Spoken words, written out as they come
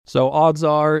So odds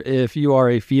are, if you are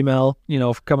a female,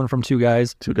 coming from two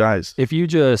guys, if you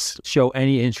just show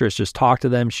any interest, just talk to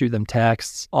them, shoot them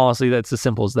texts. Honestly, that's as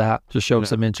simple as that. Just show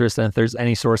some interest, and if there's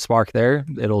any sort of spark there,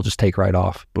 it'll just take right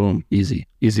off. Boom. Easy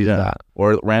as that.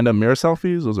 Or random mirror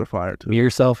selfies, those are fire too.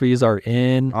 Mirror selfies are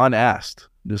in. Unasked,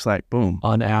 just like boom.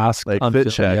 Unasked. Like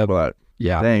fit check, but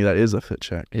yeah. Dang, that is a fit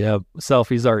check. Yeah.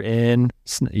 Selfies are in.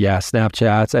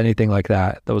 Snapchats, anything like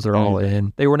that. Those are all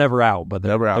in. They were never out, but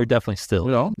they're definitely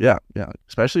still. Yeah.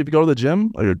 Especially if you go to the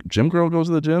gym, like a gym girl goes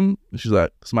to the gym, and she's like,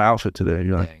 "It's my outfit today."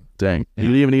 You're like, "Dang, you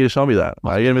didn't even need to show me that.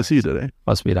 I didn't even see you today."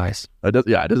 Must be nice. It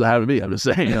doesn't have to be. I'm just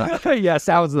saying. Yeah,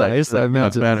 sounds nice. I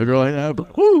imagine. Man, a girl like that,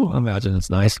 but, woo. I imagine it's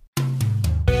nice.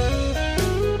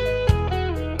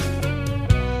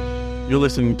 You're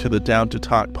listening to the Down to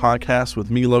Talk podcast with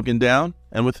me, Logan Down,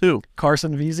 and with who?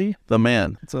 Carson Veazie. The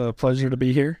man. It's a pleasure to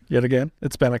be here yet again.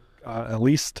 It's been at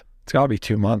least, it's got to be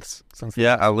 2 months since.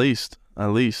 Yeah, at least.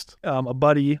 A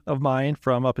buddy of mine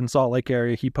from up in Salt Lake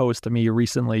area, he posed to me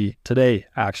recently, today,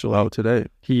 actually. Oh, today.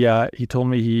 He told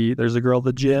me there's a girl at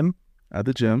the gym. At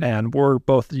the gym. And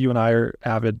you and I are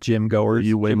avid gym goers.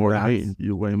 You way more than me.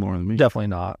 You way more than me. Definitely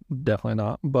not.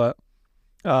 But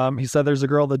he said there's a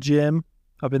girl at the gym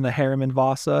up in the Harriman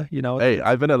Vasa, Hey,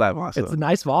 I've been to that Vasa. It's a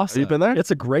nice Vasa. Have you been there?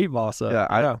 It's a great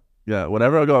Vasa. Yeah.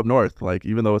 Whenever I go up north, like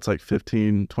even though it's like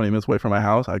 15, 20 minutes away from my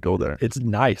house, I go there. It's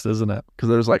nice, isn't it? Because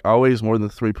there's like always more than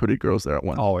 3 pretty girls there at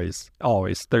once.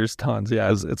 Always. There's tons.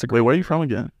 Yeah, it's a great. Wait, where are you from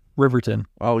again? Riverton.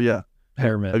 Oh, yeah.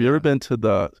 Harriman. Have you ever been to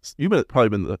probably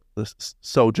been the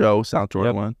Sojo, South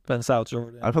Jordan one? Been South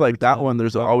Jordan. I feel like that one,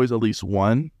 there's always at least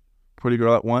one pretty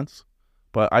girl at once.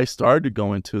 But I started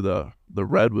going to the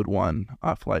Redwood one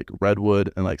off like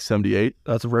Redwood and like 78.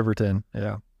 That's Riverton,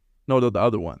 yeah. No, the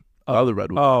other one. The other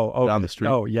Redwood. Oh, down the street.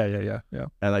 Oh, yeah.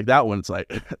 And like that one, it's like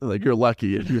you're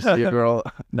lucky if you see a girl.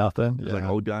 Nothing. It's like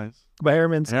old guys. But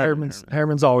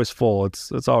Harriman's always full.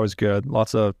 It's always good.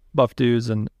 Lots of buff dudes.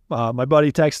 And my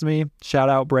buddy texted me. Shout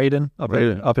out Braden up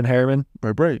in Harriman.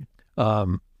 Braden.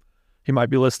 He might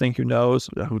be listening. Who knows?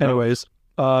 Yeah, who knows?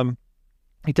 Anyways,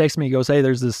 he texts me. He goes, "Hey,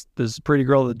 there's this pretty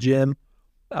girl at the gym.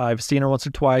 I've seen her once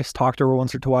or twice. Talked to her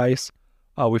once or twice.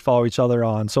 We follow each other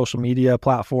on social media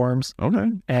platforms. Okay.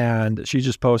 And she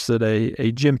just posted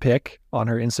a gym pic on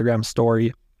her Instagram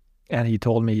story. And he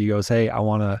told me, he goes, "Hey, I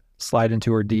want to slide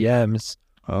into her DMs.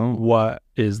 Oh. What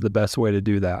is the best way to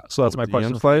do that?" So that's my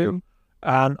question for you.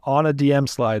 And on a DM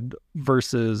slide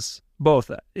versus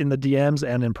both in the DMs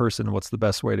and in person, what's the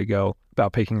best way to go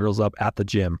about picking girls up at the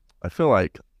gym? I feel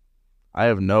like I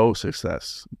have no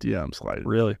success DM sliding.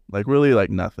 Really? Like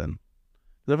nothing.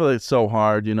 I feel like it's so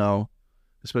hard,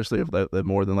 especially if they have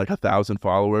more than like 1,000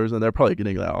 followers, and they're probably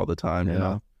getting that all the time,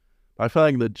 But I feel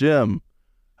like in the gym,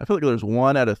 there's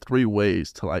 1 out of 3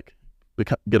 ways to like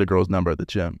get a girl's number at the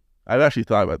gym. I've actually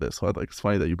thought about this, so it's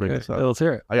funny that you bring this up. Let's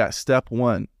hear it. I got step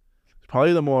 1. It's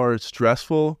probably the more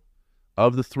stressful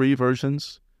of the 3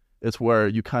 versions. It's where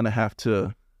you kind of have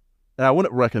to, and I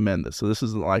wouldn't recommend this. So this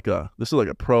is like a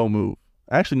pro move.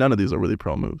 Actually, none of these are really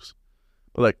pro moves.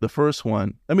 But like the first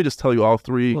one, let me just tell you all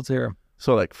 3. Let's hear them.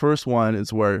 So like first one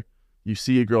is where you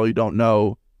see a girl you don't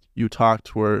know, you talk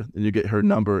to her, and you get her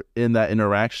number in that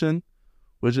interaction,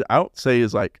 which I don't say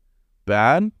is like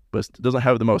bad, but it doesn't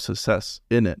have the most success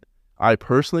in it. I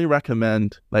personally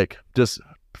recommend like just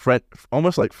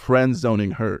almost like friend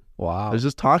zoning her. Wow. It's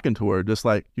just talking to her, just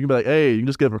like you can be like, hey, you can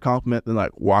just give her a compliment, then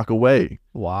like walk away.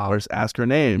 Wow. Or just ask her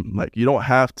name. Like you don't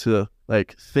have to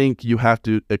like think you have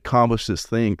to accomplish this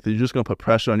thing. You're just gonna put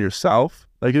pressure on yourself.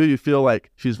 Like if you feel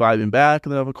like she's vibing back,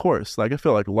 then of course, like I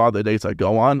feel like a lot of the dates I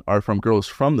go on are from girls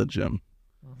from the gym.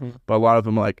 Mm-hmm. But a lot of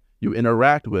them like you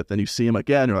interact with and you see them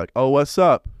again, you're like, oh, what's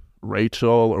up, Rachel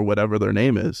or whatever their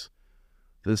name is.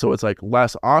 And so it's like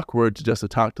less awkward just to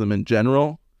talk to them in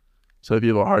general. So if you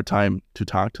have a hard time to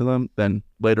talk to them, then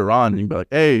later on you can be like,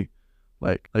 hey,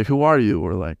 like who are you?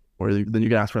 Or then you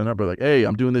can ask for a number like, hey,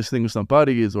 I'm doing this thing with some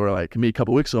buddies. Or like me a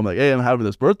couple weeks ago, I'm like, hey, I'm having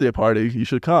this birthday party. You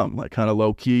should come. Like kind of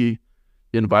low key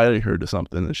inviting her to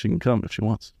something that she can come if she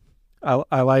wants.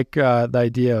 I like the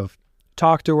idea of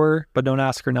talk to her, but don't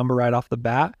ask her number right off the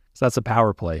bat. So that's a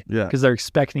power play. Yeah. Because they're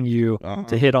expecting you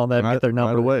to hit on them, get their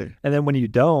number. Right away. And then when you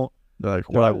don't, they're like,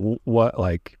 what?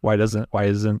 Like, why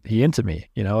isn't he into me?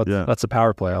 That's a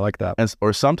power play. I like that.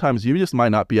 Or sometimes you just might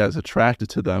not be as attracted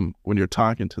to them when you're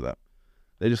talking to them.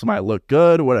 They just might look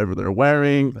good, whatever they're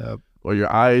wearing, or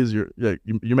your eyes. You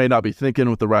may not be thinking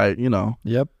with the right,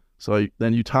 Yep. So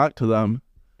then you talk to them.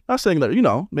 Not saying that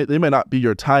they may not be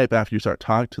your type after you start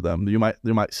talking to them.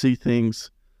 They might see things,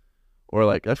 or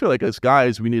like I feel like as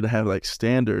guys we need to have like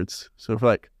standards. So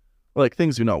for like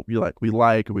things we like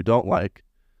or we don't like.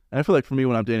 And I feel like for me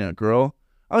when I'm dating a girl,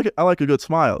 I like a good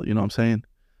smile, you know what I'm saying?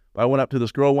 But I went up to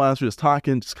this girl once, we were just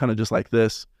talking, just kind of just like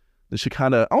this. Then she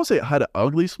kind of, I won't say it had an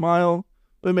ugly smile,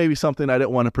 but maybe something I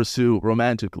didn't want to pursue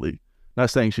romantically. Not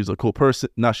saying she's a cool person.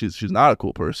 No, she's not a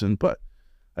cool person, but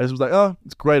I just was like, oh,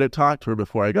 it's great. I talked to her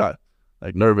before I got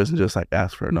like nervous and just like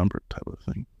asked for a number type of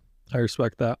thing. I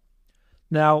respect that.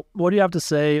 Now, what do you have to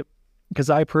say? Because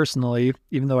I personally,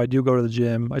 even though I do go to the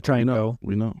gym, I try and go.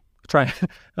 We know.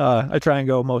 I try and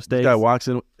go most days. This guy walks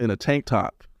in a tank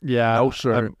top. Yeah. No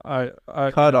shirt. I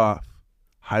cut off.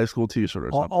 High school t-shirt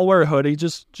or something. I'll wear a hoodie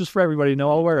just for everybody to know.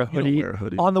 I'll wear a hoodie, wear a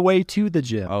hoodie on the way to the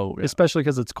gym. Oh, yeah. Especially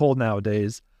because it's cold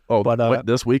nowadays. Oh, but wait,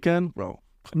 this weekend, bro?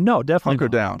 No, definitely hunker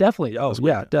down. Definitely. Oh,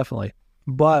 yeah, definitely.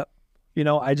 But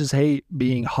I just hate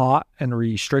being hot and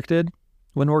restricted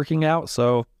when working out.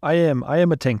 So I am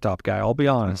a tank top guy. I'll be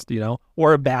honest.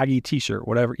 Or a baggy t-shirt,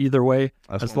 whatever. Either way,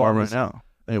 that's Walmart right now.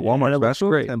 Hey, Walmart special,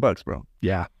 great. $10, bro.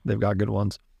 Yeah, they've got good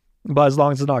ones. But as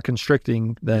long as it's not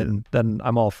constricting, then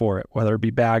I'm all for it. Whether it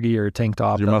be baggy or tank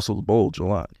top. Your muscles bulge a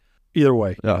lot. Either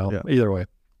way. Either way.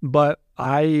 But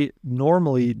I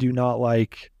normally do not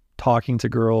like talking to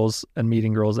girls and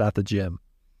meeting girls at the gym,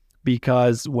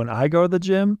 because when I go to the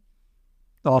gym,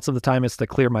 lots of the time it's to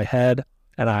clear my head,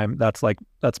 and that's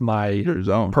my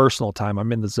personal time.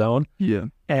 I'm in the zone. Yeah.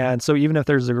 And so even if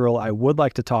there's a girl I would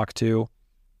like to talk to,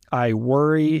 I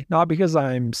worry, not because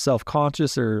I'm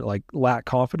self-conscious or like lack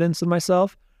confidence in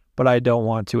myself, but I don't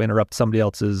want to interrupt somebody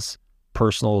else's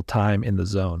personal time in the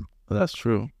zone. That's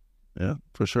true. Yeah,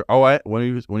 for sure. Oh, when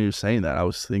you were saying that, I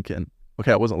was thinking,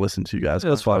 okay, I wasn't listening to you guys.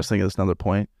 That's fine. I was thinking that's another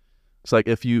point. It's like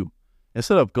if you,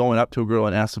 instead of going up to a girl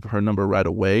and asking for her number right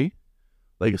away,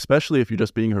 like especially if you're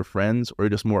just being her friends or you're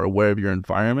just more aware of your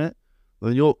environment,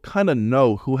 then you'll kind of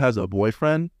know who has a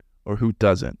boyfriend or who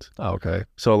doesn't. Oh, okay.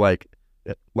 So like,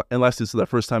 unless it's the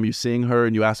first time you're seeing her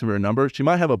and you ask her number, she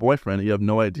might have a boyfriend and you have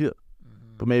no idea.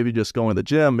 Mm-hmm. But maybe just going to the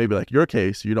gym, maybe like your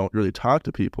case, you don't really talk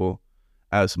to people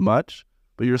as much,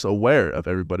 but you're just aware of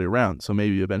everybody around. So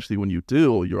maybe eventually when you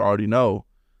do, you already know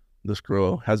this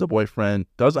girl has a boyfriend,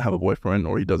 doesn't have a boyfriend,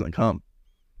 or he doesn't come.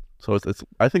 So it's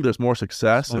I think there's more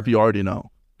success if you already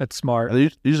know. That's smart.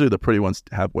 And usually the pretty ones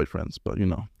have boyfriends, but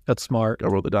That's smart.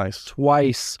 Gotta roll the dice.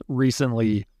 Twice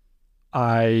recently,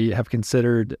 I have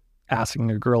considered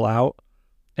asking a girl out,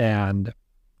 but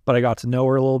I got to know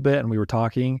her a little bit and we were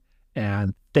talking,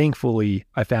 and thankfully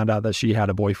I found out that she had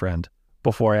a boyfriend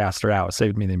before I asked her out. It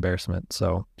saved me the embarrassment.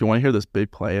 So do you want to hear this big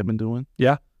play I've been doing?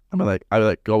 Yeah.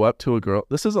 I go up to a girl.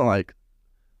 This isn't like,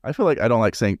 I feel like I don't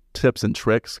like saying tips and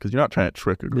tricks because you're not trying to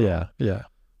trick a girl. Yeah.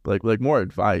 But like more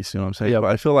advice, you know what I'm saying? Yeah.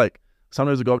 But I feel like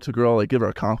sometimes I go up to a girl, like give her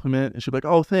a compliment, and she'll be like,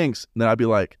 oh, thanks. And then I'd be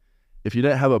like, if you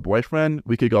didn't have a boyfriend,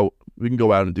 we can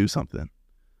go out and do something.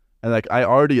 And like, I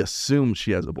already assume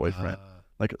she has a boyfriend.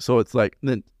 Like, so it's like,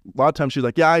 then a lot of times she's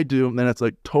like, yeah, I do. And then it's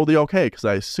like totally okay because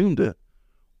I assumed it.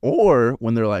 Or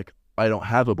when they're like, I don't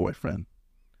have a boyfriend,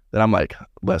 then I'm like,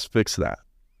 let's fix that.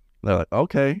 And they're like,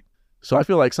 okay. So I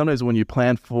feel like sometimes when you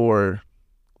plan for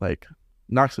like,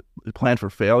 not plan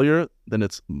for failure, then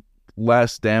it's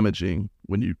less damaging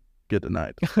when you get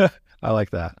denied. I like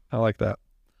that.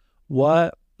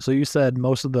 So you said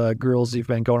most of the girls you've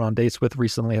been going on dates with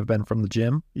recently have been from the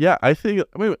gym? Yeah, I think,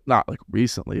 not like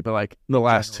recently, but like in the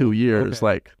last 2 years, okay.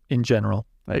 Like in general,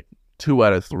 like 2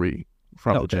 out of 3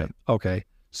 from the gym. Okay.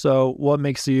 So what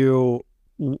makes you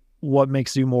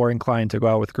more inclined to go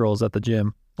out with girls at the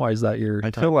gym? Why is that your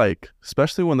I feel like,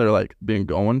 especially when they're like been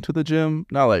going to the gym,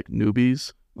 not like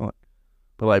newbies, but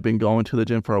like been going to the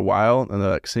gym for a while and they're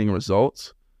like seeing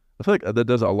results. I feel like that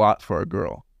does a lot for a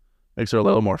girl. Makes her a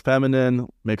little more feminine,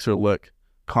 makes her look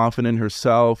confident in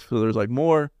herself. So there's like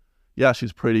more, yeah,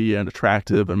 she's pretty and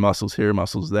attractive and muscles here,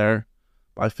 muscles there.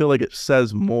 But I feel like it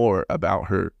says more about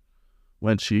her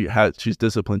when she's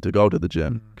disciplined to go to the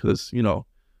gym. Because,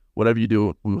 whatever you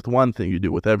do with one thing, you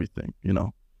do with everything,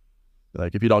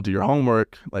 Like if you don't do your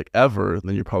homework like ever,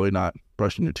 then you're probably not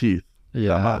brushing your teeth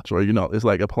that much. Or, it's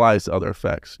like applies to other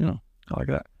effects, I like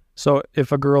that. So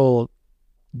if a girl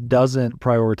doesn't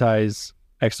prioritize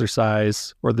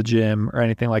exercise or the gym or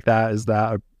anything like that, is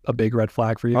that a big red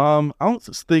flag for you? I don't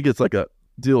think it's like a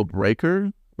deal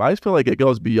breaker, but I just feel like it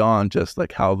goes beyond just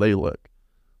like how they look.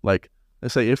 Like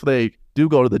let's say if they do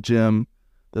go to the gym,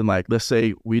 then like let's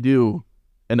say we do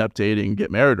end up dating,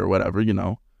 get married or whatever,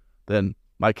 then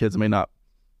my kids may not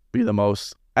be the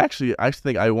most. Actually, I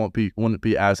think I wouldn't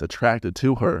be as attracted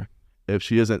to her if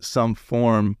she isn't some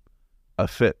form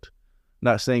of fit.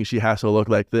 Not saying she has to look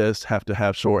like this, have to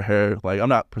have short hair. Like I'm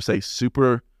not per se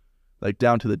super like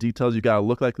down to the details. You gotta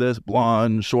look like this,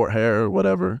 blonde, short hair,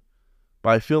 whatever. But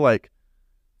I feel like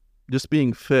just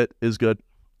being fit is good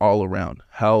all around.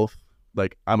 Health,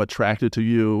 like I'm attracted to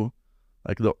you.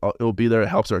 Like it'll be there. It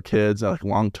helps our kids like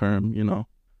long term, you know.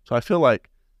 So I feel like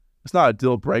it's not a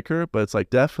deal breaker, but it's like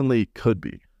definitely could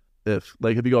be. If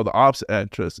you go the opposite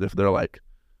interest, if they're like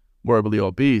morbidly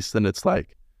obese, then it's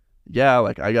like, yeah,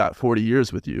 like I got 40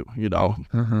 years with you, you know.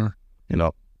 You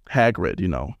know, Hagrid, you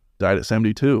know, died at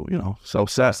 72, you know, so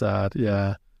sad. Sad,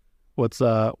 yeah.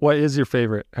 What is your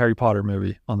favorite Harry Potter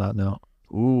movie on that note?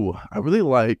 Ooh, I really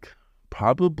like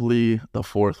probably the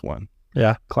fourth one.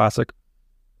 Yeah, classic.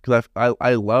 Because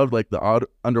I loved like the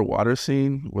underwater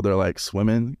scene where they're like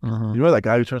swimming. You know that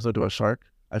guy who turns into a shark?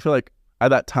 I feel like at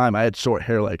that time I had short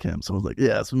hair like him, so I was like,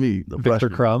 yeah, it's me, the Victor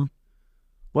freshman. Crumb.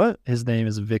 What? His name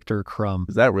is Victor Crumb.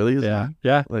 Is that really his Yeah, name?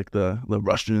 yeah. Like the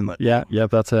Russian, like yep,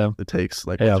 that's him. it takes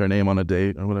like what's her name on a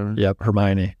date or whatever. Yep,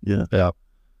 Hermione. Yeah,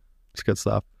 it's good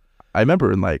stuff. I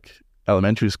remember in like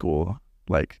elementary school,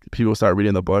 like people start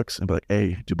reading the books and be like,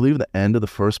 "Hey, do you believe the end of the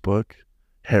first book,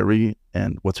 Harry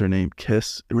and what's her name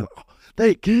kiss?" It was like, oh,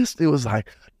 they kissed. It was like,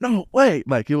 no way.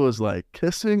 Like it was like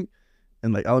kissing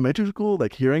in like elementary school.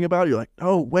 Like hearing about it, you're like,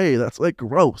 oh wait, that's like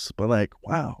gross. But like,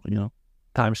 wow, you know,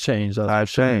 times change. Times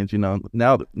change. You know,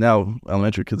 now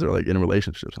elementary kids are like in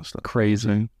relationships and stuff.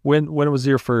 Crazy. When was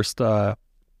your first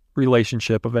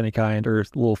relationship of any kind or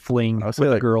little fling with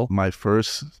a girl? My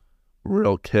first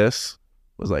real kiss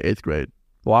was like 8th grade.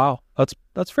 Wow,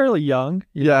 that's fairly young.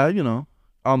 Yeah, you know,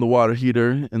 on the water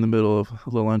heater in the middle of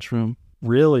the lunchroom.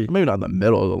 Really? Maybe not in the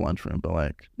middle of the lunchroom, but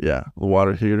like, yeah, the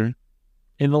water heater.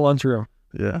 In the lunchroom.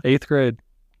 Yeah. 8th grade.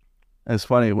 And it's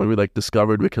funny when we like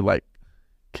discovered we could like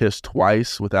kiss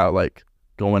twice without like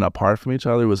going apart from each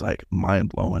other. It was like mind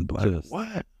blowing. But like,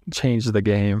 what? Changed the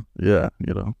game. Yeah,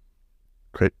 you know,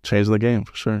 changed the game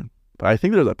for sure. But I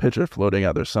think there's a picture floating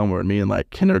out there somewhere. Me in like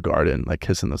kindergarten, like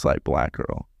kissing this like black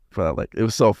girl. For that, like it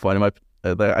was so funny.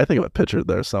 I think of a picture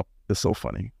there. So it's so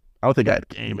funny. I don't think I had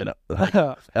game in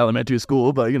elementary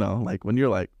school, but you know, like when you're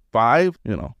like 5,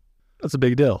 you know, that's a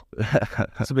big deal.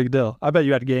 That's a big deal. I bet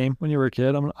you had game when you were a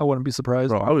kid. I wouldn't be surprised.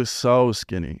 Bro, I was so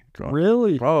skinny.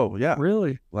 Really? Bro, yeah.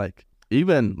 Really? Like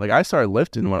even like I started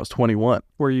lifting when I was 21.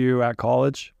 Were you at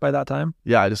college by that time?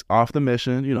 Yeah, I just off the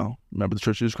mission, you know. Remember the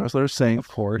Church of Jesus Christ Latter-day Saints?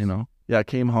 Of course. You know. Yeah, I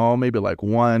came home maybe like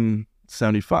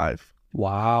 175.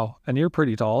 Wow. And you're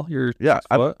pretty tall. You're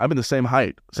I've been the same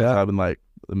height since I've been like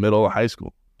the middle of high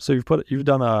school. So you've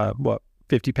done a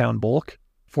 50-pound bulk,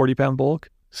 40-pound bulk,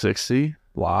 60.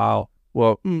 Wow.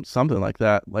 Well, something like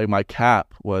that. Like my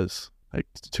cap was like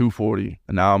 240,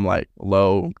 and now I'm like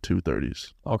low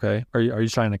 230s. Okay. Are you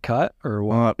trying to cut or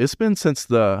what? It's been since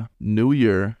the new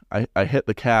year. I hit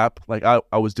the cap. Like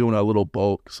I was doing a little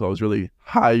bulk, so I was really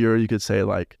higher. You could say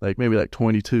like maybe like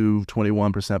 22,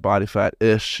 21% body fat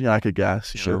ish. I could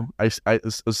guess. You know? I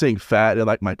was seeing fat in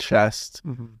like my chest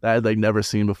that I'd like never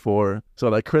seen before. So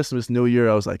like Christmas, New Year,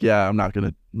 I was like, yeah, I'm not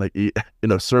gonna like eat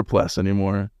in a surplus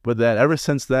anymore. But then ever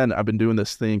since then, I've been doing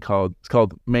this thing called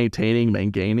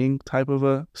maintaining type of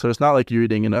a. So it's not like you're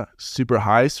eating in a super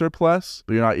high surplus,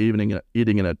 but you're not even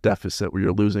eating in a deficit where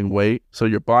you're losing weight. So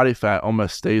your body fat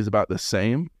almost stays about the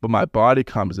same, but my body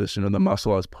composition and the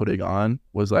muscle I was putting on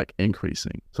was like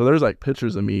increasing. So there's like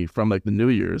pictures of me from like the New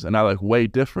Year's and I like way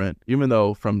different, even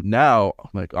though from now,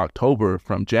 like October,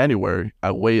 from January, I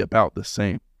weigh about the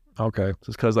same. Okay.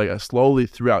 Just because like I slowly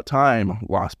throughout time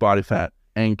lost body fat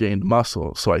and gained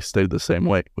muscle, so I stayed the same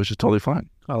weight, which is totally fine.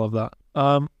 I love that.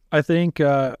 I think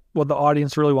what the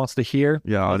audience really wants to hear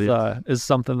is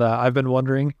something that I've been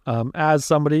wondering. As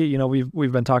somebody, you know,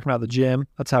 we've been talking about the gym.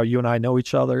 That's how you and I know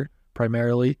each other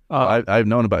primarily. I've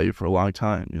known about you for a long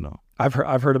time, you know. I've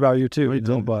heard about you too,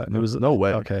 but it was no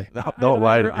way. Okay. Don't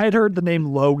lie to me. I had heard the name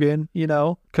Logan, you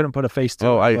know, couldn't put a face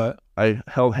to it. But I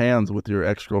held hands with your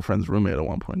ex-girlfriend's roommate at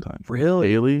one point in time.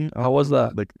 Really? Haley. How was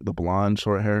that? Like the blonde,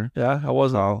 short hair. Yeah, how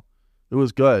was it? It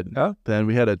was good. Yeah. Then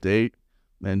we had a date.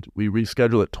 And we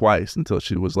rescheduled it twice until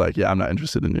she was like, yeah, I'm not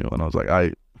interested in you. And I was like,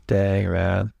 dang,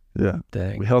 man. Yeah.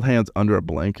 Dang. We held hands under a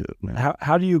blanket, man.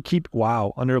 How do you keep,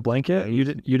 under a blanket? You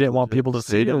didn't want people to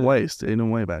see? Stayed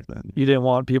in way back then. You didn't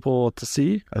want people to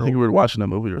see? I think we were watching a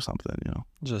movie or something, you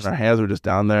know. Our hands were just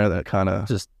down there, that kind of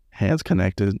just hands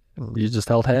connected. You just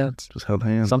held hands? Just held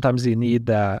hands. Sometimes you need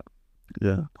that.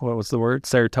 Yeah. What was the word?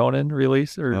 Serotonin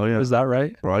release? Or is that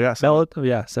right? Bro, I got I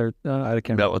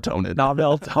can't melatonin. Not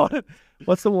melatonin.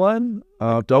 What's the one?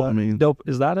 Dopamine.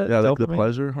 Is that it? Yeah, like the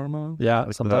pleasure hormone. Yeah,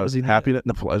 like sometimes you need happiness,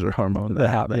 the pleasure hormone. The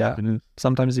happiness.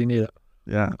 Sometimes you need it.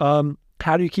 Yeah.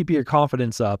 How do you keep your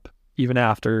confidence up even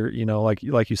after, you know, like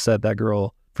you said, that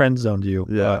girl friend zoned you?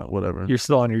 Yeah, whatever. You're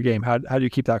still on your game. How do you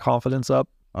keep that confidence up?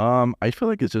 I feel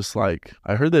like it's just like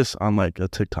I heard this on like a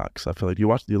TikTok. So I feel like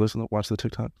watch the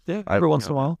TikTok? Yeah, every once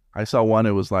in a while. I saw one.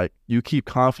 It was like you keep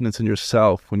confidence in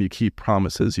yourself when you keep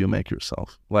promises you make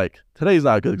yourself. Like today's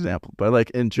not a good example, but like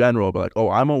in general, but like, oh,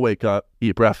 I'm gonna wake up,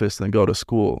 eat breakfast, then go to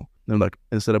school. And like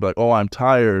instead of like, oh, I'm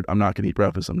tired, I'm not gonna eat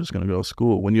breakfast, I'm just gonna go to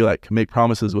school. When you like make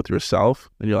promises with yourself,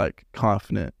 then you're like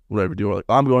confident, whatever you do. Or like,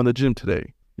 oh, I'm going to the gym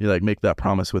today. You like make that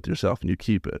promise with yourself and you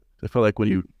keep it. I feel like when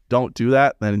you don't do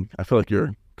that, then I feel like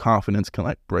your confidence can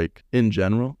like break in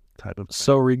general type of thing.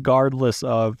 So regardless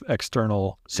of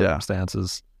external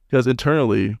circumstances. Because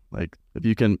internally, like if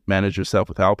you can manage yourself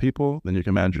without people, then you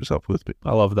can manage yourself with people.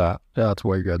 I love that. Yeah, that's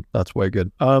way good. That's way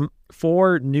good.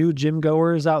 For new gym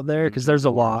goers out there, because there's a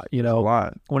lot, you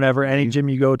know, whenever any gym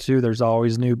you go to, there's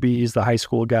always newbies, the high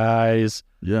school guys.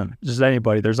 Yeah. Just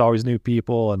anybody. There's always new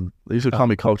people. And they used to call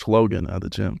me Coach Logan at the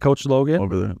gym. Coach Logan?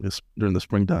 Over there during the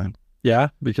springtime. Yeah,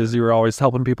 because you were always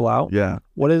helping people out. Yeah.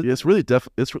 It's really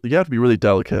you have to be really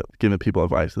delicate giving people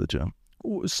advice at the gym.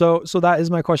 So that is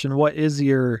my question. What is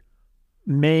your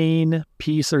main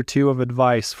piece or two of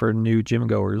advice for new gym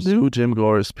goers? New gym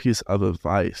goers piece of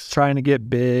advice. Trying to get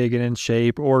big and in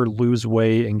shape or lose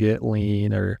weight and get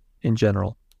lean or in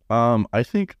general. I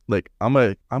think like I'm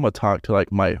gonna talk to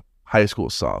like my high school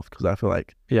self because I feel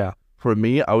like for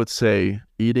me I would say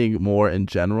eating more in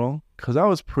general because I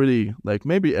was pretty like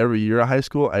maybe every year at high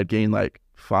school I'd gain like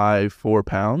 4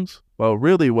 pounds. Well, it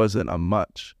really wasn't a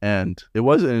much. And it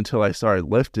wasn't until I started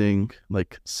lifting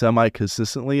like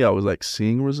semi-consistently, I was like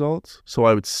seeing results. So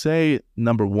I would say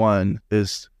number one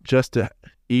is just to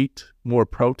eat more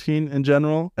protein in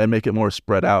general and make it more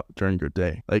spread out during your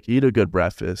day. Like eat a good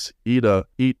breakfast, eat a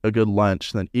good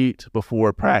lunch, then eat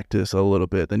before practice a little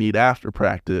bit, then eat after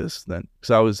practice. Then,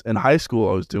 because I was in high school,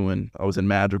 I was in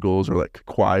madrigals or like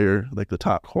choir, like the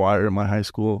top choir in my high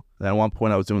school. And at one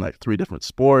point I was doing like 3 different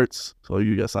sports. So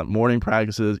you got some morning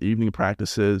practices, evening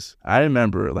practices. I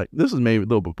remember like, this was maybe a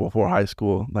little bit before high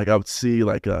school. Like I would see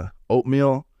like a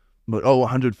oatmeal, like,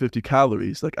 150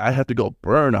 calories. Like I have to go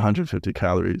burn 150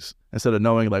 calories instead of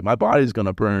knowing like my body's going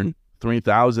to burn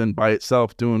 3,000 by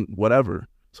itself doing whatever.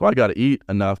 So I got to eat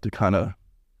enough to kind of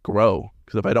grow.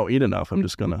 Because if I don't eat enough,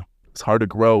 it's hard to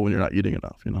grow when you're not eating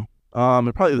enough, you know?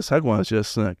 And probably the second one is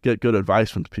just get good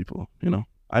advice from people, you know?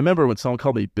 I remember when someone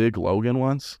called me Big Logan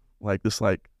once, like this,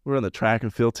 like we were in the track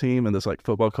and field team and this like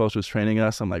football coach was training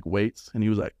us on like weights. And he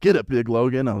was like, get it, Big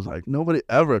Logan. I was like, nobody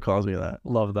ever calls me that.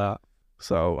 Love that.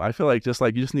 So I feel like you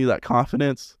just need that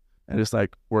confidence and just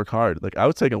like work hard. Like I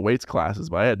was taking weights classes,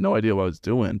 but I had no idea what I was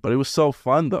doing. But it was so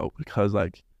fun though, because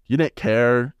like you didn't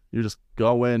care. You're just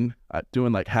going,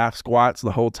 doing like half squats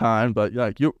the whole time, but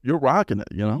like you're rocking it,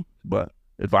 you know? But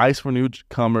advice for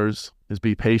newcomers is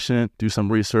be patient, do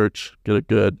some research, get a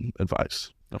good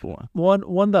advice. Number one.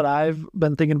 One that I've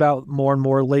been thinking about more and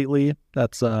more lately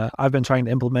that's I've been trying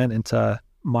to implement into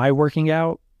my working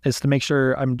out is to make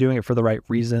sure I'm doing it for the right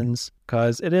reasons,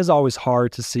 because it is always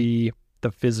hard to see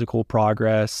the physical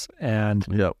progress. And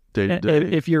day to day.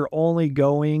 If you're only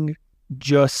going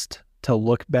just to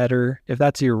look better, if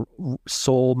that's your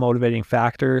sole motivating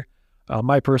factor,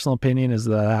 my personal opinion is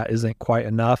that isn't quite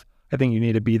enough. I think you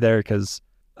need to be there because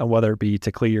whether it be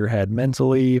to clear your head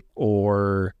mentally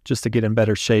or just to get in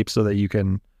better shape so that you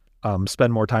can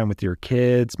spend more time with your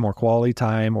kids, more quality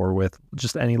time, or with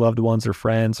just any loved ones or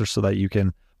friends, or so that you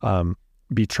can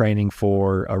be training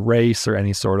for a race or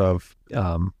any sort of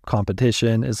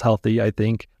competition is healthy, I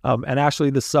think. And actually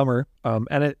this summer,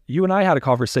 you and I had a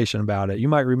conversation about it. You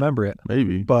might remember it.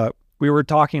 Maybe. But we were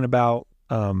talking about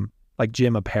like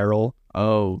gym apparel.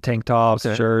 Oh. Tank tops,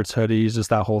 shirts, hoodies,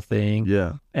 just that whole thing.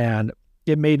 Yeah. And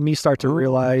it made me start to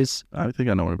realize. I think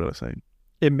I know what you're about to say.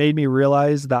 It made me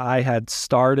realize that I had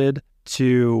started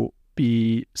to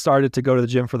go to the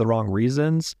gym for the wrong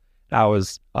reasons. I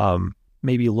was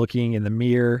maybe looking in the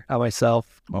mirror at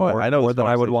myself more than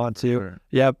I would want to. Sure.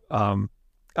 Yep.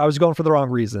 I was going for the wrong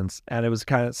reasons, and it was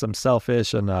kind of some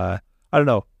selfish and I don't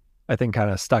know. I think kind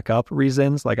of stuck up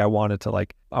reasons. Like I wanted to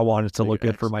look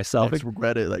good for myself.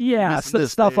 Regret it. Like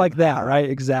stuff like that. Right.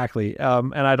 Exactly.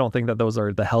 And I don't think that those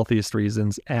are the healthiest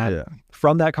reasons. And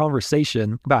from that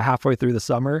conversation, about halfway through the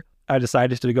summer, I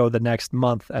decided to go the next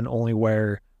month and only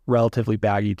wear relatively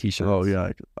baggy t-shirts. Oh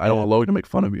yeah. I don't want Logan to make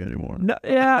fun of me anymore. No,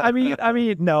 yeah. I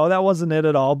mean, no, that wasn't it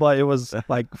at all. But it was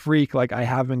like like I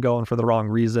have been going for the wrong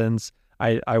reasons.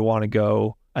 I want to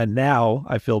go. And now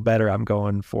I feel better. I'm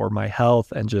going for my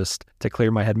health and just to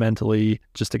clear my head mentally,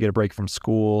 just to get a break from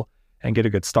school and get a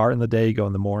good start in the day, go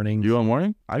in the morning. You go in the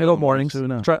morning? I go mornings.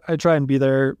 I try and be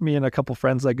there. Me and a couple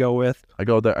friends I go with. I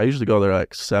go there. I usually go there at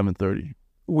like 7:30.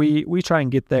 We try and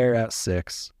get there at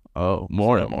 6. Oh,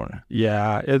 more.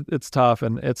 Yeah, it's tough,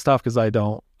 and it's tough because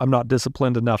I'm not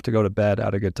disciplined enough to go to bed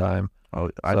at a good time. Oh,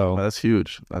 that's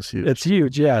huge. That's huge. It's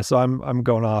huge, yeah. So I'm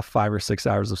going off 5 or 6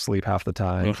 hours of sleep half the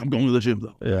time. I'm going to the gym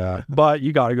though. Yeah, but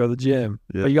you got to go to the gym.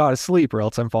 Yeah. But you got to sleep, or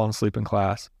else I'm falling asleep in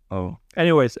class. Oh.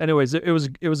 Anyways, it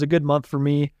was a good month for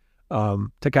me to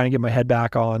kind of get my head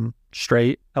back on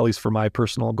straight, at least for my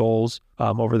personal goals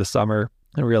over the summer,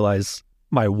 and realize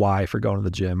my why for going to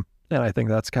the gym. And I think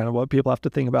that's kind of what people have to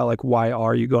think about. Like, why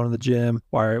are you going to the gym?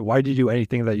 Why do you do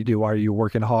anything that you do? Why are you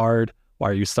working hard? Why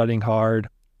are you studying hard?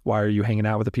 Why are you hanging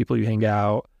out with the people you hang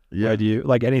out? Yeah. Why do you,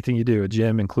 like anything you do, a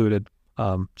gym included,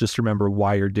 just remember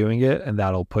why you're doing it, and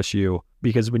that'll push you.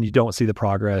 Because when you don't see the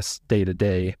progress day to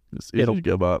day, it's easy to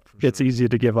give up. It's easy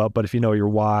to give up. But if you know your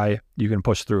why, you can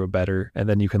push through it better. And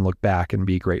then you can look back and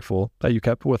be grateful that you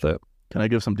kept with it. Can I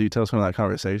give some details from that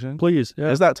conversation? Please. Yeah.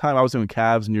 Is that time I was doing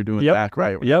calves and you're doing back,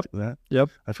 right? Yep. Yep.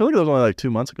 I feel like it was only like 2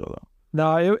 months ago, though.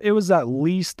 No, it was at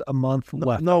least a month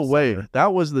left. No way.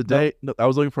 That was the day I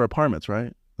was looking for apartments, right?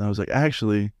 And I was like,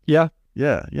 actually. Yeah.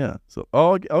 Yeah. So,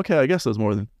 okay. I guess it was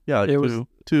more than, like it was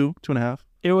two and a half.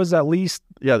 It was at least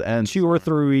the end 2 or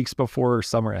 3 weeks before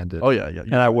summer ended. Oh, yeah.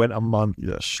 And I went a month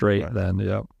straight then,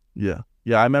 Yeah.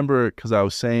 I remember because I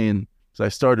was saying, because I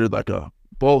started like a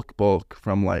bulk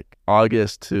from like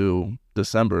August to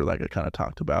December, like I kind of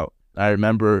talked about. I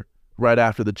remember right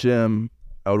after the gym,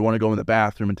 I would want to go in the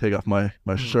bathroom and take off my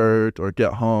shirt, or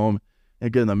get home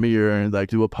and get in the mirror and like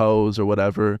do a pose or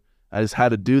whatever. I just had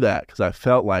to do that because I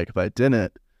felt like if I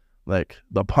didn't, like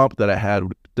the pump that I had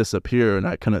would disappear and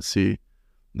I couldn't see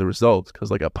the results, because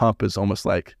like a pump is almost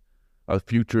like a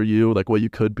future you, like what you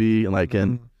could be like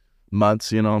in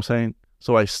months, you know what I'm saying?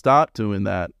 So I stopped doing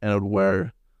that, and I would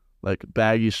wear like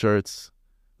baggy shirts,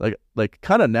 like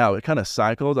kind of now it kind of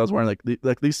cycles. I was wearing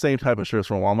like these same type of shirts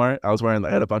from Walmart. I was wearing, I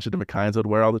had a bunch of different kinds I'd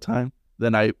wear all the time.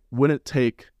 Then I wouldn't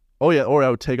take, or I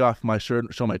would take off my shirt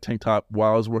and show my tank top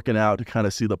while I was working out to kind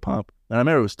of see the pump. And I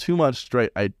remember it was 2 months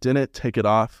straight I didn't take it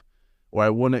off, or I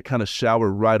wouldn't kind of shower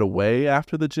right away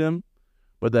after the gym.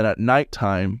 But then at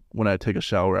nighttime, when I take a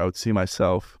shower, I would see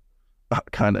myself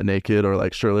kind of naked or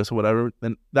like shirtless or whatever.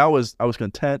 And I was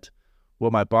content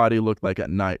what my body looked like at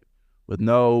night, with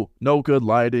no good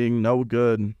lighting, no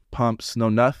good pumps, no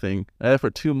nothing. I had it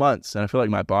for 2 months, and I feel like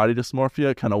my body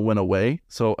dysmorphia kind of went away.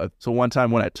 So one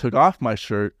time when I took off my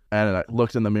shirt and I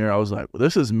looked in the mirror, I was like, well,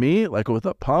 this is me, like with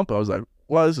a pump. I was like,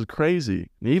 wow, this is crazy.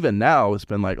 And even now, it's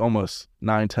been like almost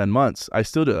 9-10 months. I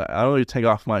still do that. I only take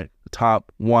off my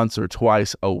top once or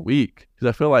twice a week, because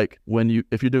I feel like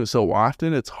if you do it so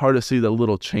often, it's hard to see the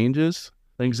little changes.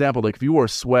 An example, like if you wore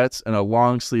sweats and a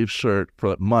long sleeve shirt for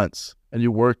like months, and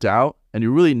you worked out and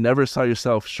you really never saw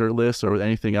yourself shirtless or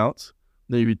anything else,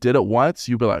 then if you did it once,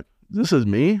 you'd be like, this is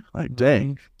me? Like,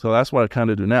 dang. So that's what I kind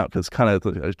of do now, because kind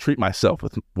of I treat myself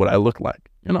with what I look like,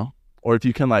 you know? Or if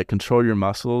you can like control your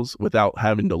muscles without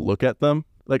having to look at them,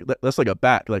 like that's like a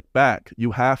back. Like back,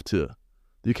 you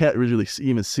can't really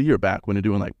even see your back when you're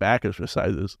doing like back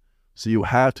exercises. So you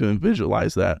have to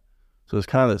visualize that. So it's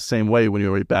kind of the same way when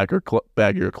you bag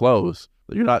your clothes.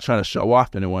 You're not trying to show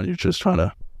off to anyone. You're just trying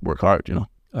to work hard, you know?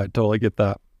 I totally get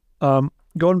that.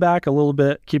 Going back a little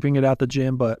bit, keeping it at the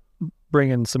gym, but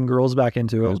bringing some girls back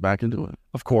into it. Girls back into it.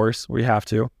 Of course, we have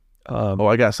to.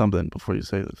 I got something before you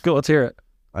say this. Go, let's hear it.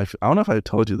 I don't know if I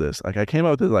told you this. Like I came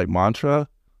up with this like mantra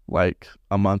like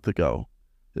a month ago.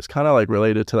 It's kind of like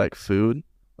related to like food.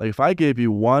 Like if I gave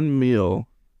you one meal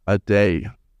a day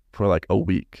for like a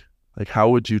week, like how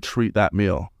would you treat that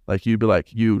meal? Like you'd be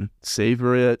like, you'd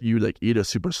savor it, you'd like eat it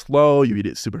super slow, you eat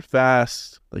it super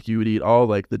fast, like you would eat all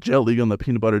like the jelly on the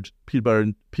peanut butter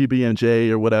PB&J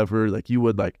or whatever. Like you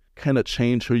would like kind of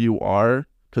change who you are,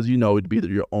 because you know it'd be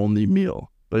your only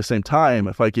meal. But at the same time,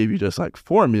 if I gave you just like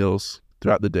 4 meals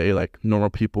throughout the day, like normal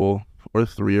people, or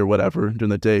 3 or whatever during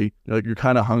the day, you're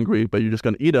kind of hungry, but you're just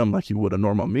going to eat them like you would a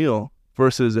normal meal.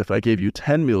 Versus if I gave you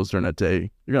 10 meals during a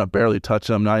day, you're going to barely touch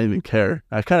them, not even care.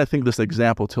 I kind of think this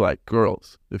example to like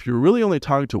girls. If you're really only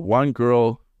talking to one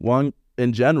girl, one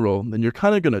in general, then you're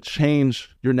kind of going to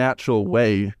change your natural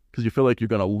way, because you feel like you're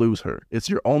going to lose her. It's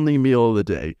your only meal of the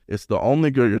day. It's the only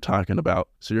girl you're talking about.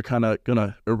 So you're kind of going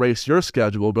to erase your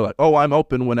schedule, be like, oh, I'm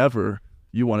open whenever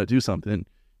you want to do something.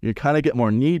 You kind of get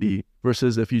more needy,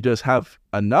 versus if you just have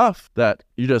enough that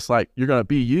you just like, you're going to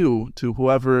be you to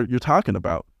whoever you're talking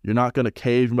about. You're not going to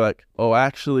cave and be like, oh,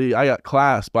 actually, I got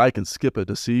class, but I can skip it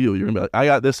to see you. You're going to be like, I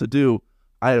got this to do.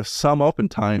 I have some open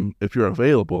time if you're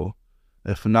available.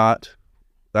 If not,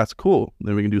 that's cool.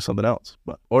 Then we can do something else.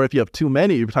 Or if you have too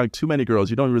many, if you're talking too many girls,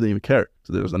 you don't really even care.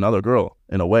 So there's another girl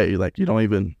in a way, like you don't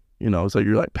even it's like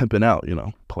you're like pimping out,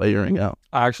 playering out.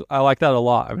 I like that a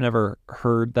lot. I've never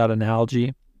heard that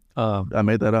analogy. I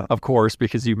made that up. Of course,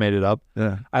 because you made it up.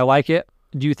 Yeah. I like it.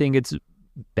 Do you think it's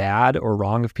bad or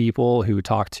wrong of people who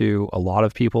talk to a lot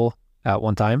of people at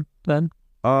one time then?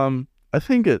 I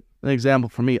think an example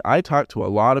for me, I talk to a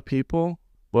lot of people,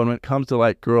 but when it comes to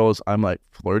like girls I'm like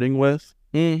flirting with,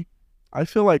 I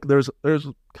feel like there's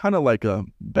kind of like a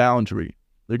boundary.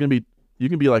 You can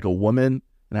be like a woman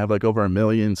and have like over 1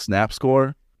 million snap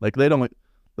score. Like they don't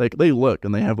like they look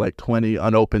and they have like 20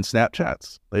 unopened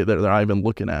Snapchats they're not even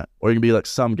looking at. Or you can be like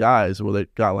some guys where they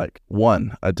got like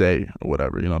 1 a day or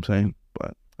whatever, you know what I'm saying?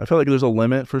 But I feel like there's a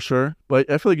limit for sure. But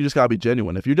I feel like you just gotta be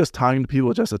genuine. If you're just talking to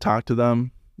people just to talk to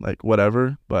them, like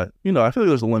whatever. But I feel like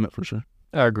there's a limit for sure.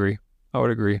 I agree. I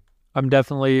would agree. I'm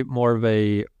definitely more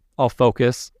of I'll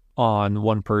focus on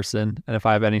one person, and if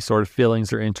I have any sort of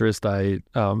feelings or interest, I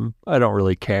don't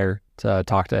really care to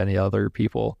talk to any other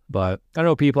people. But I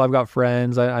know people, I've got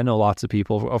friends, I know lots of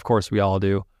people, of course we all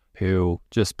do, who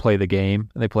just play the game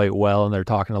and they play it well and they're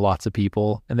talking to lots of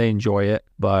people and they enjoy it.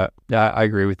 But yeah, I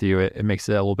agree with you. It makes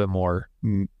it a little bit more,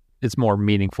 it's more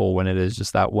meaningful when it is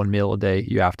just that 1 meal a day.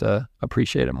 You have to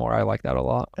appreciate it more. I like that a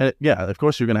lot. And yeah, of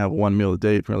course you're going to have 1 meal a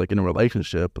day if you're like in a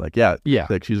relationship. Like, yeah.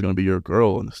 Like she's going to be your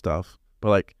girl and stuff. But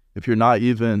like, if you're not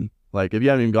even, like, if you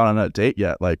haven't even gone on a date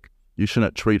yet, like, you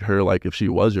shouldn't treat her like if she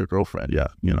was your girlfriend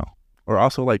yet, Or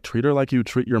also, like, treat her like you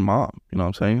treat your mom, you know what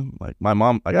I'm saying? Like, my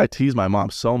mom, like, I tease my mom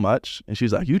so much, and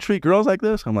she's like, you treat girls like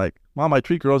this? I'm like, Mom, I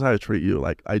treat girls how I treat you.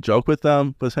 Like, I joke with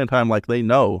them, but at the same time, like, they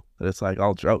know that it's, like,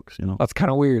 all jokes, That's kind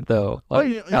of weird, though. Like,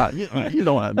 you know what I mean. Like, you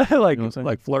know what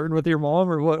like flirting with your mom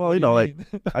or what? Well, like,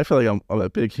 I feel like I'm a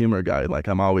big humor guy. Like,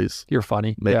 I'm always... You're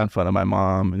funny. Making fun of my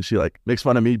mom, and she, like, makes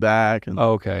fun of me back. And,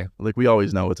 okay. Like, we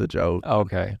always know it's a joke.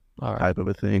 Okay. All right. Type of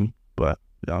a thing, but...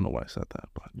 Yeah, I don't know why I said that,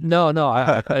 but no,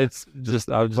 it's just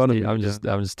I'm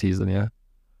just teasing you.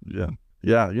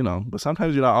 Yeah, but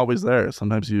sometimes you're not always there.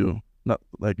 Sometimes you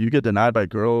get denied by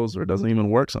girls, or it doesn't even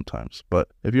work sometimes. But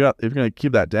if you're gonna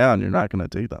keep that down, you're not gonna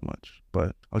date that much.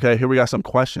 But okay, here we got some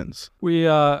questions. We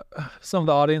some of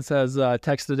the audience has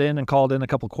texted in and called in a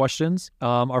couple questions.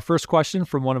 Our first question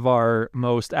from one of our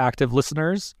most active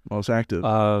listeners. Most active.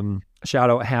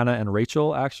 Shout out Hannah and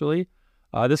Rachel, actually.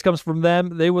 This comes from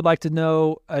them. They would like to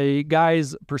know a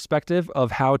guy's perspective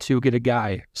of how to get a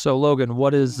guy. So, Logan,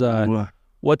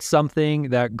 what's something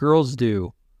that girls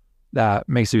do that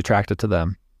makes you attracted to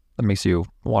them, that makes you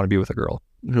want to be with a girl?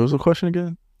 What was the question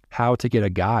again? How to get a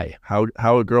guy. How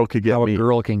a girl could get me. How a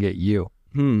girl can get you.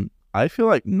 I feel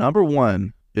like number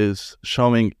one is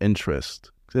showing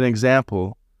interest. An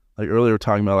example, like earlier we were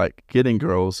talking about like getting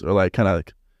girls or like kind of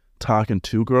like talking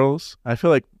to girls. I feel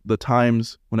like the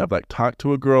times when I've like talked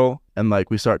to a girl and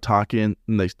like we start talking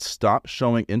and they stop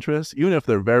showing interest, even if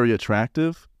they're very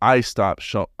attractive, I stop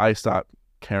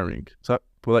caring. So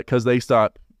like, cause they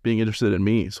stop being interested in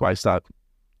me. So I stop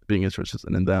being interested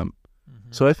in them.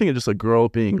 Mm-hmm. So I think it's just a girl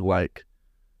being like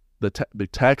the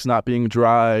text not being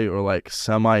dry or like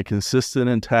semi-consistent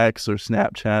in texts or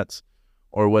Snapchats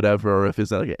or whatever, or if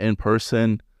it's like in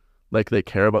person, like they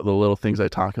care about the little things I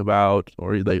talk about,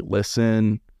 or they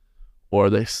listen, or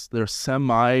they're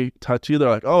semi-touchy. They're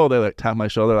like, oh, they like tap my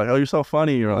shoulder, like, oh, you're so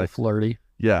funny. You're like flirty.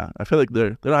 Yeah, I feel like they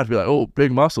don't have to be like, oh,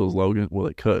 big muscles, Logan. Well,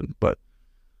 they could, but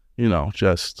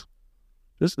just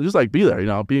like be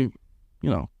there.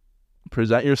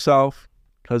 Present yourself,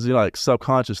 because like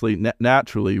subconsciously,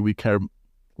 naturally, we care a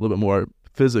little bit more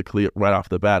physically right off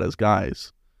the bat as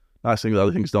guys. Not saying the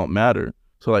other things don't matter.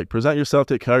 So like present yourself,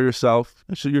 take care of yourself,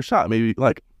 and shoot your shot. Maybe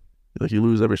like you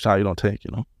lose every shot you don't take.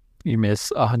 You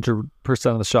miss 100%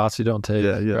 of the shots you don't take.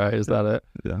 Yeah. Right? Is that it?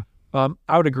 Yeah.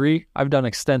 I would agree. I've done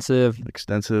extensive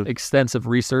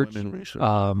research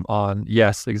on on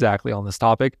this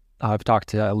topic. I've talked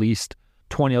to at least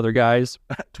 20 other guys.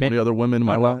 20 other women in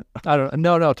my life? I don't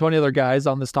know. No, 20 other guys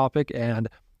on this topic. And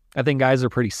I think guys are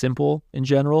pretty simple in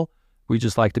general. We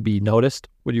just like to be noticed.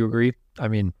 Would you agree? I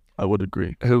mean, I would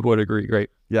agree. Who would agree? Great.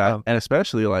 Yeah. And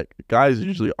especially like guys are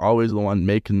usually always the one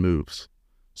making moves.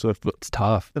 So if it's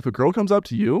tough, if a girl comes up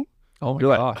to you,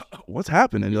 you're like, what's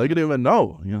happening? You're like, you don't even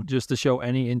know. Just to show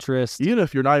any interest. Even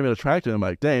if you're not even attracted, I'm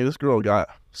like, dang, this girl got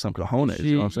some cojones.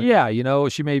 You know what I'm saying? Yeah.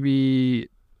 She may be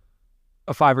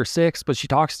a 5 or 6, but she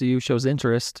talks to you, shows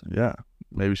interest. Yeah.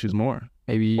 Maybe she's more.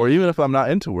 Maybe. Or even if I'm not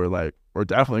into her, like, we're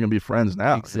definitely gonna be friends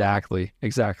now. Exactly.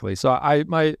 So I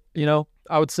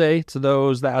would say to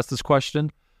those that ask this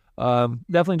question,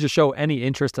 definitely just show any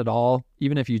interest at all.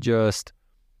 Even if you just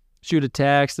shoot a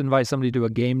text, invite somebody to a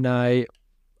game night,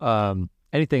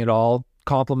 anything at all.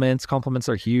 Compliments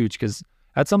are huge, because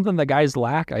that's something that guys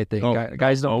lack, I think.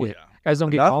 Guys don't Guys don't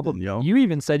get compliments. You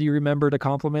even said you remembered a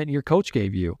compliment your coach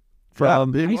gave you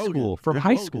from high school. From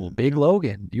high school, Big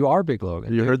Logan. You are Big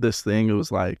Logan. You heard this thing? It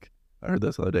was like, I heard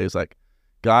this the other day. It's like,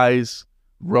 guys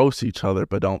roast each other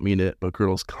but don't mean it, but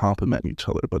girls compliment each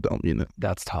other but don't mean it.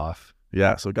 That's tough.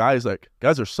 Yeah. So guys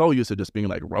are so used to just being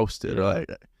like roasted, or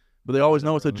but they always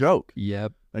know it's a joke.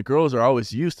 Yep. And girls are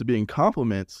always used to being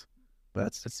compliments. But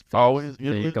it's always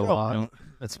fake a lot. You know?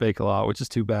 It's fake a lot, which is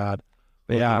too bad.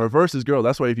 But yeah. The reverse is girl.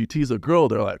 That's why if you tease a girl,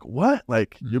 they're like, "What?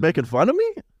 Like you're making fun of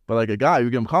me?" But like a guy, you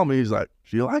give him a compliment, he's like,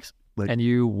 "She likes it." Like, and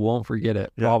you won't forget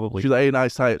it, probably. She's like, "Hey,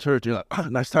 nice tie at church." You're like, oh,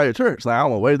 "Nice tie at church." Like, I'm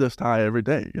gonna wear this tie every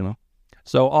day, you know.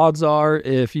 So odds are,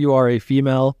 if you are a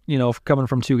female, coming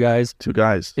from two guys,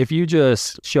 if you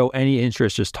just show any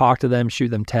interest, just talk to them, shoot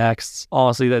them texts.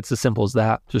 Honestly, that's as simple as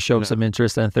that. Just show some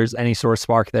interest, and if there's any sort of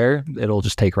spark there, it'll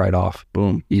just take right off.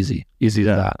 Boom. Easy as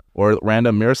that. Or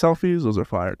random mirror selfies, those are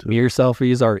fire too. Mirror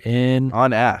selfies are in.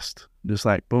 Unasked. Just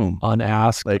like, boom.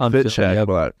 Unasked. Like fit check,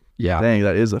 but dang,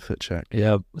 that is a fit check.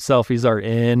 Yeah. Selfies are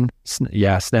in.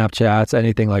 Snapchats,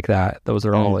 anything like that. Those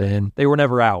are all in. They were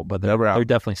never out, but they're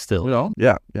definitely still.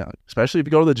 Yeah. Especially if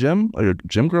you go to the gym, like a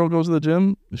gym girl goes to the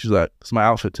gym, and she's like, "It's my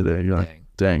outfit today." You're like,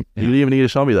 dang. You didn't even need to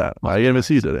show me that. I didn't even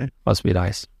see you today. Must be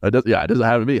nice. It doesn't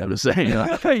have to be. I'm just saying.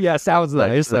 Yeah, sounds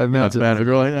nice. I imagine. A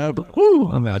girl like that, but,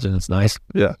 woo. I imagine it's nice.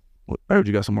 Yeah. I heard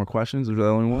you got some more questions. Is that the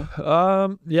only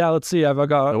one? Yeah, let's see. I've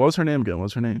got. What was her name again?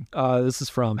 What's her name? This is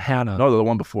from Hannah. No, the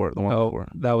one before. Before.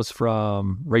 That was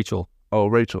from Rachel. Oh,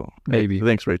 Rachel. Maybe. Hey,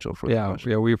 thanks, Rachel, for the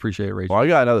question. Yeah, we appreciate Rachel. Well, I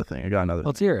got another thing.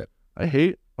 Let's hear it. I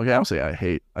don't say I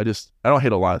hate. I don't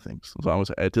hate a lot of things. So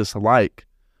I dislike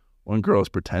when girls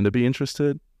pretend to be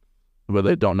interested, but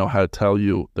they don't know how to tell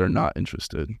you they're not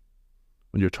interested.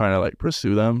 When you're trying to like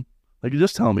pursue them, like you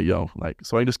just tell me, yo, like,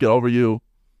 so I can just get over you,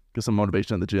 get some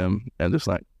motivation in the gym, and just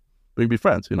like we can be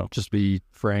friends, Just be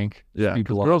frank. Yeah,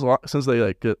 girls, since they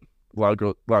like get a lot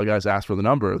of guys ask for the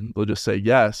number, they'll just say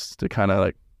yes to kind of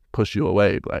like push you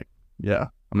away. Like, yeah,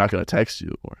 I'm not gonna text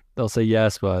you, or they'll say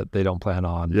yes, but they don't plan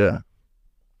on. Yeah,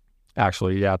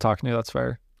 actually, talking to you, that's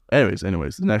fair. Anyways,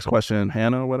 the next question,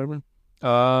 Hannah or whatever.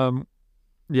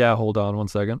 Yeah, hold on one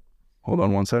second.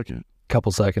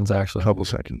 Couple seconds, actually. Couple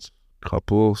seconds.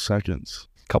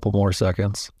 Couple more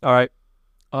seconds. All right.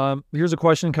 Here's a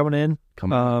question coming in.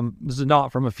 This is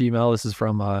not from a female. This is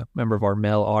from a member of our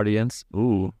male audience.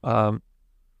 Ooh.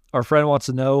 Our friend wants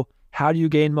to know, how do you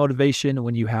gain motivation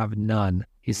when you have none?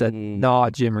 He said,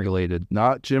 not gym related.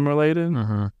 Not gym related?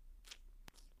 Mm-hmm.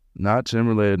 Not gym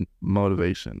related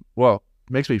motivation. Well,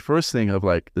 it makes me first think of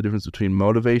like the difference between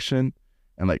motivation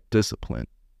and like discipline.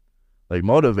 Like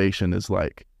motivation is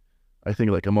like, I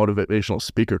think like a motivational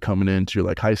speaker coming into your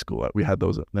like high school. We had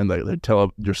those, then they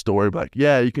tell your story, like,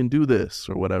 yeah, you can do this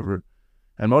or whatever.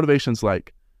 And motivation's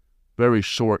like very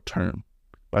short term.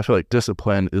 But I feel like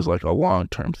discipline is like a long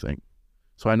term thing.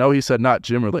 So I know he said not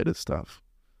gym related stuff,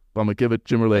 but I'm gonna give a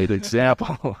gym related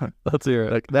example. Let's hear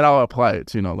it. Like then I'll apply it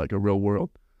to, like a real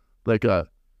world, like a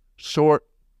short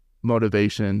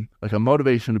motivation, like a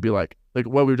motivation to be like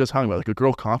what we were just talking about, like a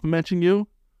girl complimenting you.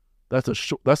 That's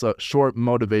a short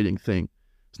motivating thing.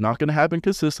 It's not going to happen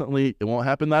consistently. It won't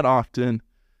happen that often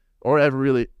or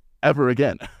ever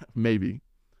again, maybe.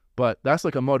 But that's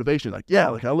like a motivation. Like, yeah,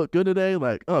 like I look good today.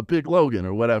 Like, oh, Big Logan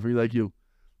or whatever.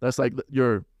 That's like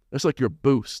it's like your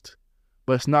boost,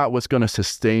 but it's not what's going to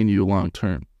sustain you long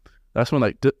term. That's when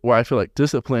where I feel like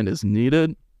discipline is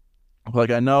needed.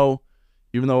 Like I know,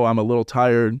 even though I'm a little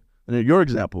tired, and in your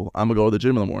example, I'm going to go to the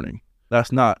gym in the morning.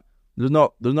 There's not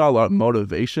a lot of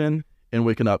motivation in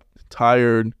waking up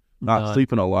tired, not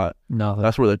sleeping a lot. Nothing.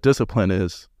 That's where the discipline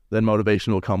is. Then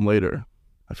motivation will come later.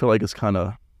 I feel like it's kind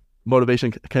of,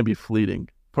 motivation can be fleeting.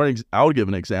 I would give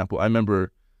an example. I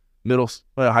remember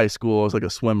high school, I was like a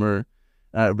swimmer.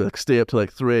 And I'd like stay up to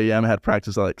like 3 a.m. I had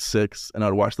practice at like 6, and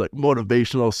I'd watch like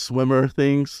motivational swimmer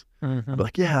things. Mm-hmm. I'd be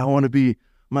like, yeah, I want to be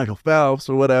Michael Phelps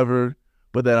or whatever.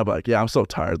 But then I'd be like, yeah, I'm so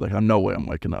tired. Like, no way I'm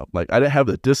waking up. Like, I didn't have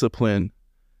the discipline,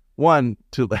 one,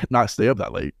 to not stay up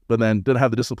that late, but then didn't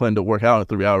have the discipline to work out in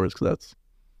 3 hours because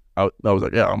I was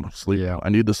like, yeah, I'm gonna sleep. Yeah. I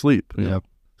need to sleep. Yep.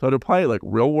 So I'd apply it like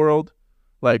real world,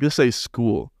 like let's say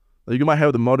school. Like you might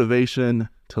have the motivation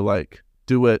to like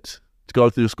do it, to go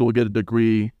through school, get a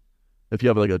degree. If you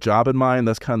have like a job in mind,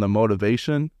 that's kind of the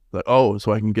motivation. Like, oh,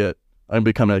 so I can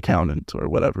become an accountant or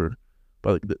whatever.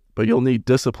 But you'll need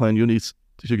discipline. You need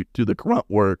to do the grunt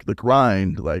work, the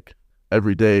grind, like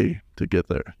every day to get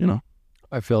there.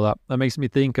 I feel that. That makes me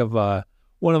think of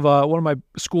one of my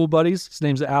school buddies. His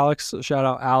name's Alex. Shout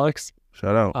out Alex.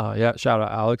 Shout out. Yeah, shout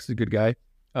out Alex. He's a good guy.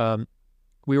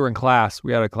 We were in class.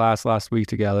 We had a class last week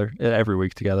together, every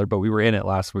week together, but we were in it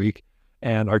last week.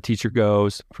 And our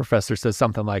professor says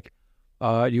something like,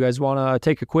 you guys want to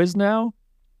take a quiz now?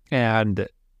 And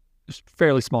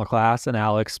fairly small class, and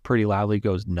Alex pretty loudly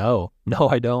goes, no,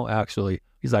 I don't actually.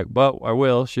 He's like, but I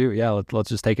will. Shoot, yeah, let's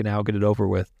just take it now, get it over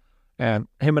with. And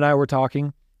him and I were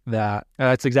talking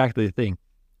that's exactly the thing.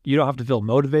 You don't have to feel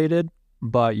motivated,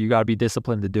 but you got to be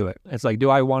disciplined to do it. It's like, do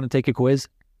I want to take a quiz?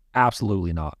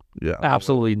 Absolutely not. Yeah.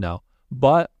 Absolutely no.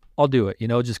 But I'll do it,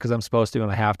 just because I'm supposed to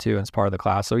and I have to, and it's part of the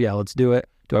class. So yeah, let's do it.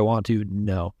 Do I want to?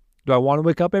 No. Do I want to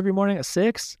wake up every morning at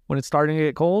 6 when it's starting to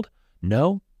get cold?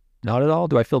 No. Not at all.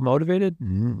 Do I feel motivated?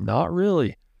 Not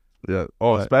really. Yeah.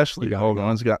 Oh, but especially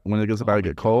when it gets about to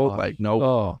get cold. Like,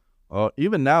 no. Oh,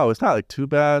 even now, it's not like too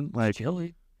bad. Like, it's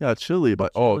chilly. Yeah, chilly.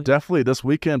 But definitely this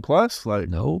weekend plus. Like,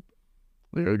 nope.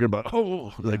 You're good about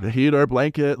like the heater,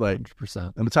 blanket, like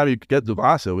 100%. And the time you get to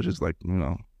Veazie, which is like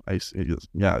ice. It's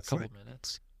a couple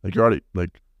minutes. Like you're already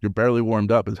you're barely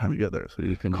warmed up by the time you get there. So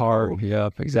you can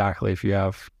Yep, exactly. If you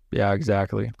have. Yeah,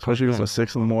 exactly. Especially when it's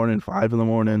 6 in the morning, 5 in the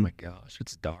morning. Oh my gosh,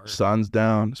 it's dark. Sun's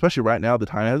down. Especially right now, the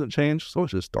time hasn't changed, so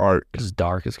it's just dark. It's as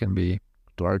dark as can be.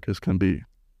 Dark as can be.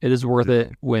 It is worth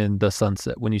it when the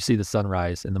sunset, when you see the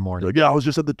sunrise in the morning. Like, yeah, I was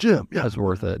just at the gym. Yeah, it's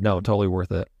worth it. No, totally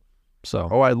worth it. So.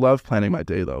 Oh, I love planning my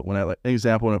day though. When I an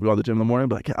example, when I go to the gym in the morning,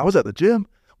 but yeah, I was at the gym,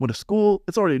 went to school.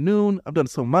 It's already noon. I've done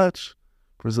so much.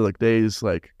 Versus days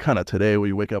kind of today where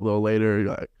you wake up a little later. You're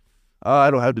like, oh,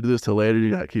 I don't have to do this till later. You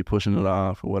got to keep pushing it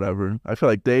off or whatever. I feel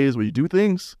like days where you do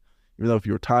things, even though if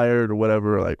you're tired or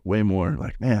whatever, way more,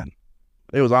 man,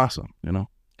 it was awesome,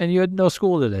 And you had no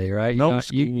school today, right?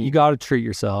 You got to treat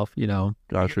yourself, You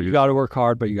got to work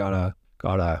hard, but you got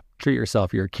to treat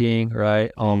yourself. You're a king,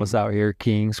 right? All of us out here,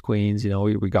 kings, queens,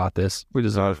 we got this. We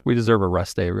deserve a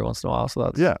rest day every once in a while. So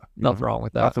that's nothing wrong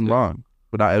with that. Nothing wrong,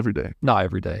 but not every day. Not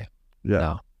every day. Yeah.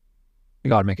 No. You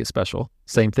got to make it special.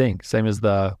 Same thing. Same as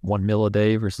the 1 meal a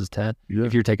day versus 10. Yeah.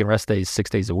 If you're taking rest days 6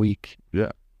 days a week,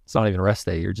 it's not even a rest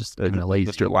day. You're just kind of lazy.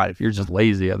 That's your life. You're just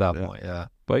lazy at that point. Yeah.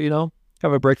 But,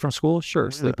 have a break from school? Sure.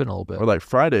 Sleep in a little bit. Or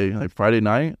Friday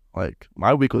night,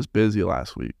 my week was busy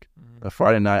last week.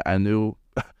 Friday night, I knew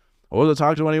I wasn't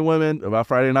talking to any women about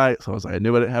Friday night. So I was I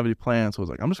knew I didn't have any plans. So I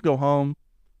was I'm just going to go home,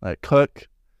 cook.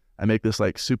 I make this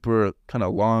super kind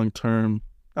of long-term.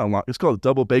 It's called a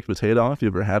double baked potato. If you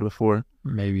ever had it before,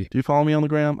 maybe. Do you follow me on the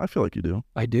gram? I feel like you do.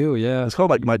 I do, yeah. It's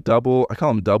called my double. I call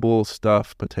them double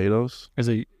stuffed potatoes. Is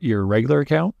it your regular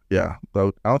account? Yeah,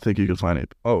 but I don't think you can find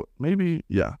it. Oh, maybe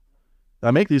yeah.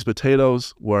 I make these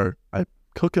potatoes where I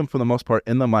cook them for the most part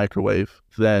in the microwave.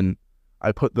 Then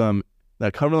I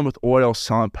cover them with oil,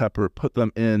 salt, and pepper. Put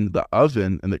them in the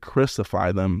oven and then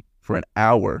crispify them for an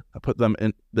hour. I put them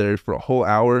in there for a whole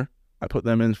hour.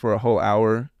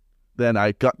 Then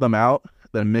I gut them out,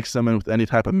 then mix them in with any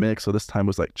type of mix. So this time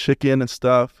was chicken and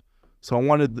stuff. So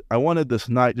I wanted this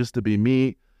night just to be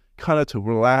me, kind of to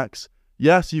relax.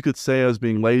 Yes, you could say I was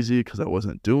being lazy because I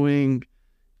didn't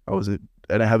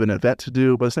have an event to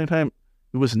do, but at the same time,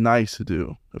 it was nice to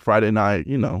do a Friday night,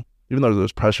 even though there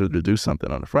was pressure to do something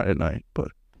on a Friday night, but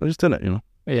I just didn't,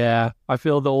 Yeah, I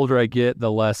feel the older I get,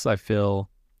 the less I feel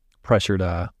pressure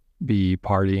to be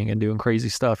partying and doing crazy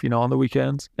stuff, on the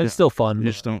weekends. It's still fun.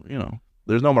 You just don't,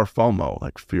 there's no more FOMO,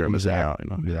 fear of missing out,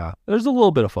 Yeah. There's a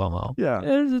little bit of FOMO. Yeah.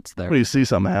 It's there. When you see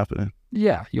something happening.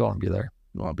 Yeah, you want to be there.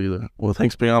 You want to be there. Well,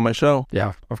 thanks for being on my show.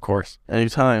 Yeah, of course.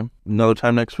 Anytime. Another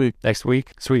time next week. Next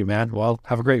week? Sweet, man. Well,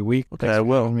 have a great week. Okay, I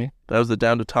will. That was the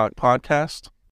Down to Talk podcast.